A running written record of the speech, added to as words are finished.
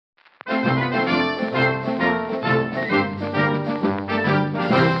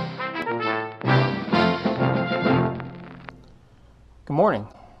Good morning.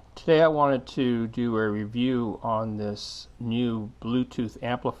 Today I wanted to do a review on this new Bluetooth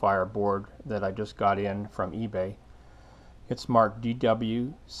amplifier board that I just got in from eBay. It's marked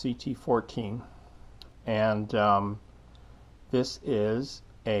DW-CT14, and this is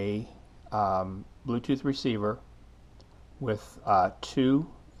a Bluetooth receiver with two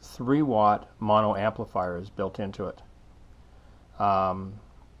 3-watt mono amplifiers built into it.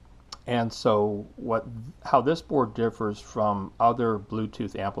 And so how this board differs from other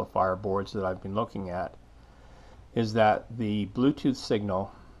Bluetooth amplifier boards that I've been looking at is that the Bluetooth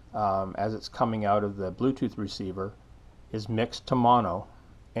signal, as it's coming out of the Bluetooth receiver, is mixed to mono,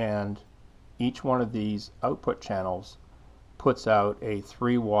 and each one of these output channels puts out a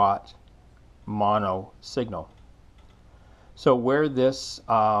 3-watt mono signal. So where this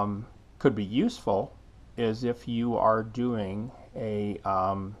could be useful is if you are doing a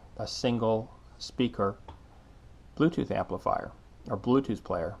single speaker Bluetooth amplifier or Bluetooth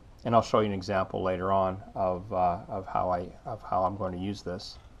player, and I'll show you an example later on of how I'm going to use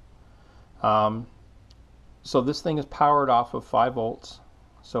this. So this thing is powered off of 5 volts,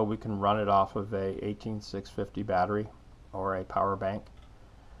 so we can run it off of a 18650 battery or a power bank.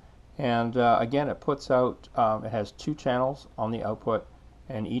 And again, it puts out, it has 2 channels on the output,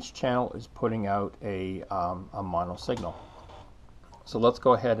 and each channel is putting out a mono signal. So let's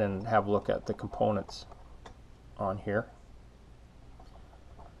go ahead and have a look at the components on here.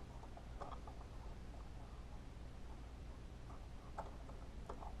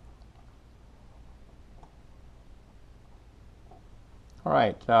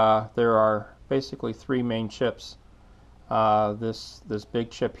 Alright, there are basically 3 main chips. This big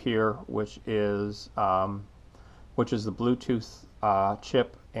chip here, which is the Bluetooth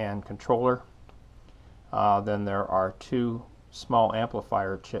chip and controller. Then there are 2 small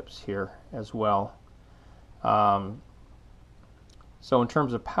amplifier chips here as well. So in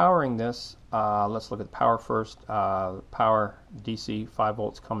terms of powering this, let's look at the power first. Power DC 5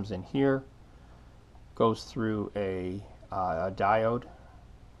 volts comes in here, goes through a diode,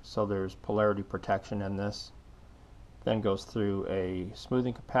 so there's polarity protection in this, then goes through a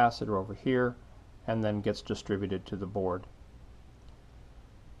smoothing capacitor over here, and then gets distributed to the board.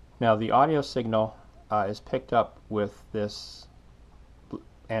 Now the audio signal is picked up with this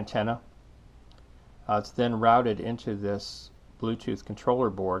antenna. It's then routed into this Bluetooth controller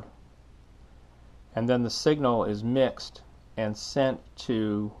board, and then the signal is mixed and sent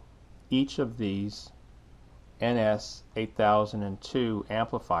to each of these NS8002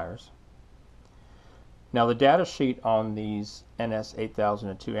 amplifiers. Now the data sheet on these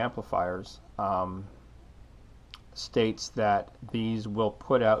NS8002 amplifiers states that these will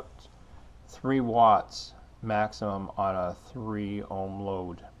put out 3 watts maximum on a 3 ohm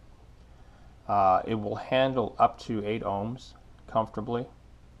load. It will handle up to 8 ohms comfortably,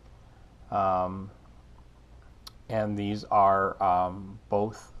 and these are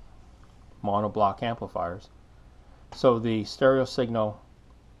both monoblock amplifiers. So the stereo signal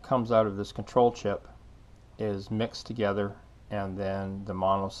comes out of this control chip, is mixed together, and then the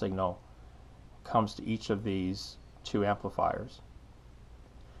mono signal comes to each of these 2 amplifiers,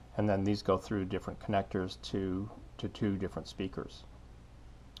 and then these go through different connectors to 2 different speakers.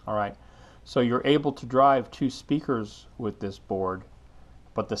 Alright, so you're able to drive 2 speakers with this board,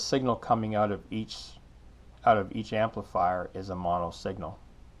 but the signal coming out of each amplifier is a mono signal.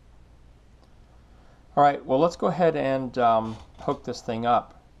 Alright, well, let's go ahead and hook this thing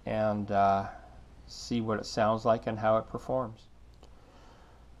up and see what it sounds like and how it performs.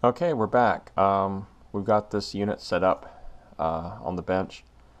 Okay, we're back. We've got this unit set up on the bench,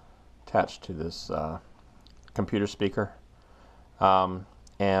 attached to this computer speaker, and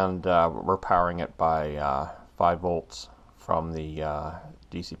we're powering it by 5 volts from the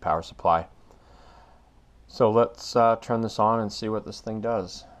DC power supply. So let's turn this on and see what this thing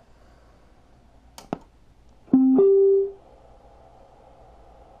does.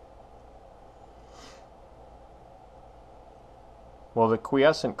 Well, the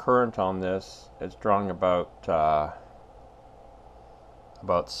quiescent current on this is drawing about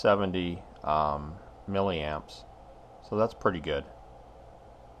 70 milliamps, so that's pretty good.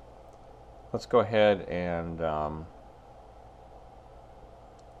 Let's go ahead and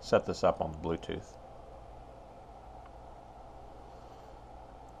set this up on the Bluetooth.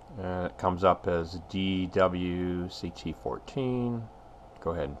 And it comes up as DW-CT14.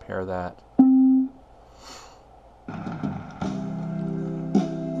 Go ahead and pair that.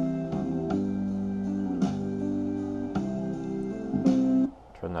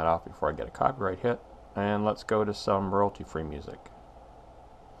 Turn that off before I get a copyright hit, and let's go to some royalty-free music.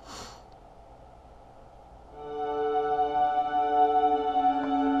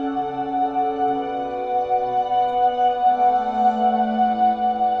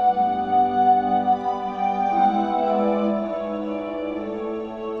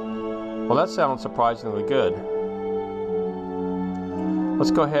 Well, that sounds surprisingly good.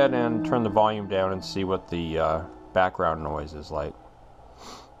 Let's go ahead and turn the volume down and see what the background noise is like.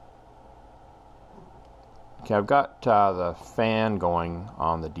 Okay, I've got the fan going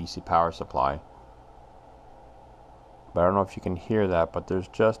on the DC power supply. But I don't know if you can hear that, but there's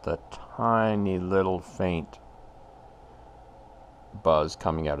just a tiny little faint buzz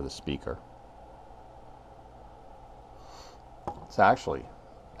coming out of the speaker. It's actually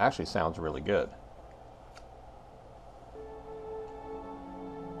sounds really good.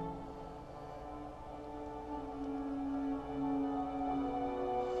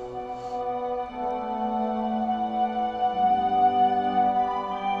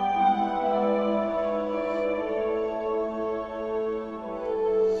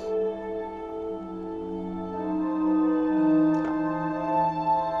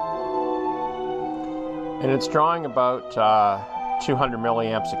 And it's drawing about 200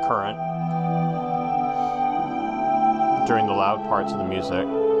 milliamps of current during the loud parts of the music.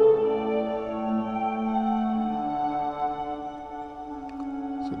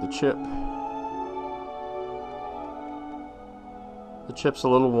 So the chip's a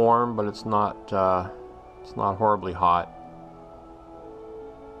little warm, but it's not horribly hot.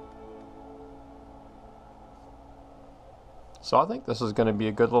 So I think this is going to be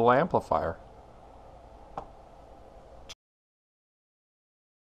a good little amplifier.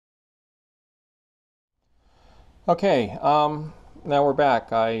 Okay, now we're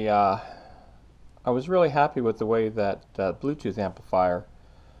back. I was really happy with the way that Bluetooth amplifier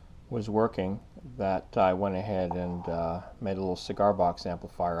was working. That I went ahead and made a little cigar box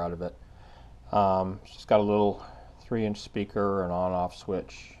amplifier out of it. It's just got a little 3-inch speaker, an on-off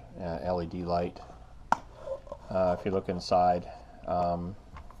switch, LED light. If you look inside,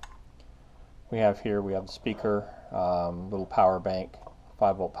 we have the speaker, little power bank,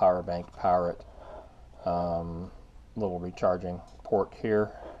 5-volt power bank to power it. Little recharging port here,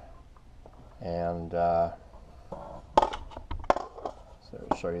 and so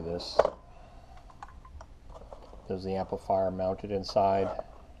I'll show you this. There's the amplifier mounted inside.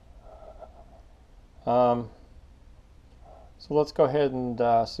 So let's go ahead and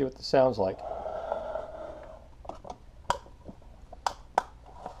see what this sounds like.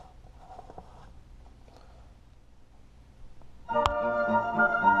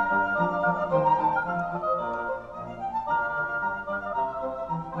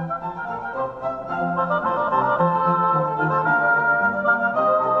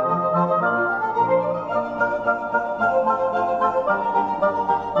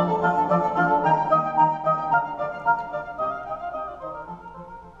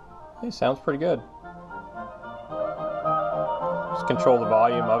 Sounds pretty good. Just control the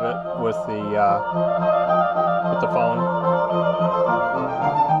volume of it with the phone.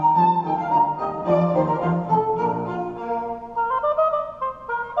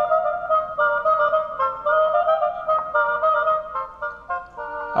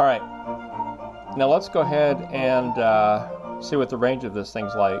 All right. Now let's go ahead and see what the range of this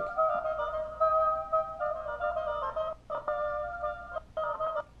thing's like.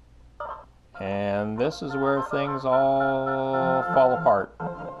 And this is where things all fall apart.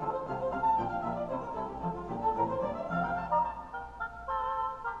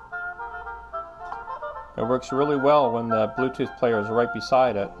 It works really well when the Bluetooth player is right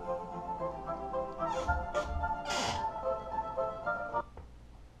beside it.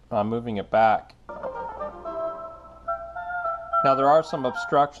 I'm moving it back. Now there are some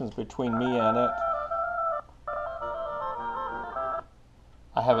obstructions between me and it.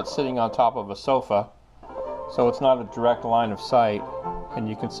 I have it sitting on top of a sofa, so it's not a direct line of sight, and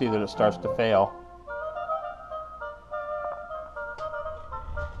you can see that it starts to fail.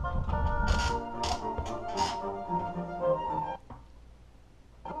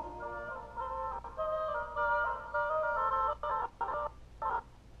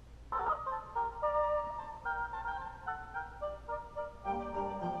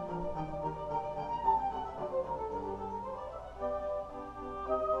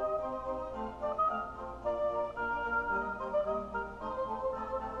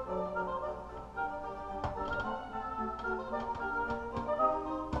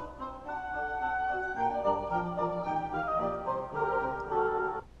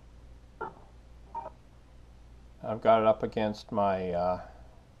 I've got it up against my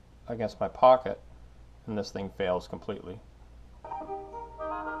pocket, and this thing fails completely.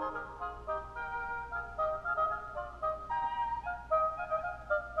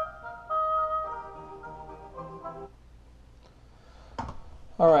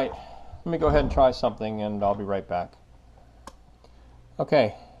 All right, let me go ahead and try something, and I'll be right back.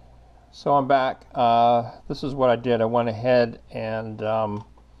 Okay, So I'm back. This is what I did. I went ahead and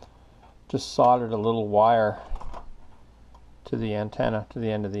just soldered a little wire to the antenna, to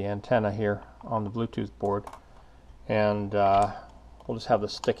the end of the antenna here on the Bluetooth board, and we'll just have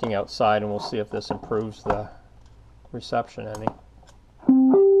this sticking outside, and we'll see if this improves the reception any.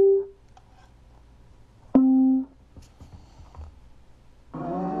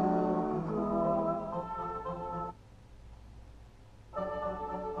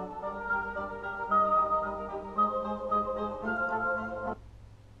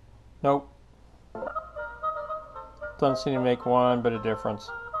 Nope. Doesn't seem to make one bit of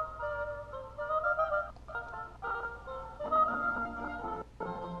difference.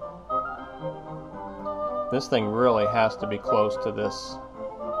 This thing really has to be close to this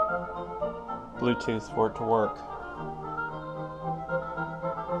Bluetooth for it to work.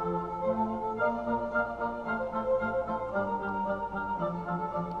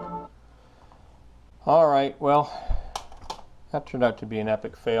 Alright, well, that turned out to be an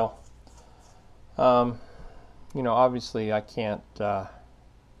epic fail. You know, obviously I can't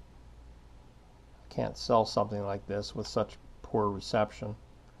sell something like this with such poor reception.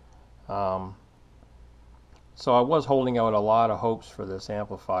 So I was holding out a lot of hopes for this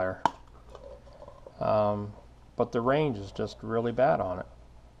amplifier, but the range is just really bad on it.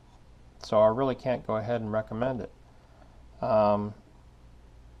 So I really can't go ahead and recommend it.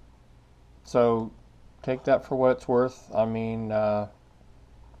 So take that for what it's worth. I mean,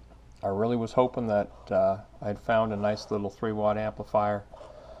 I really was hoping that I'd found a nice little 3-watt amplifier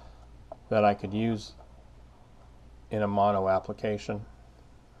that I could use in a mono application,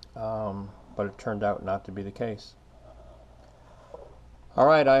 but it turned out not to be the case.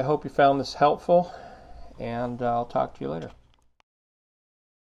 Alright, I hope you found this helpful, and I'll talk to you later.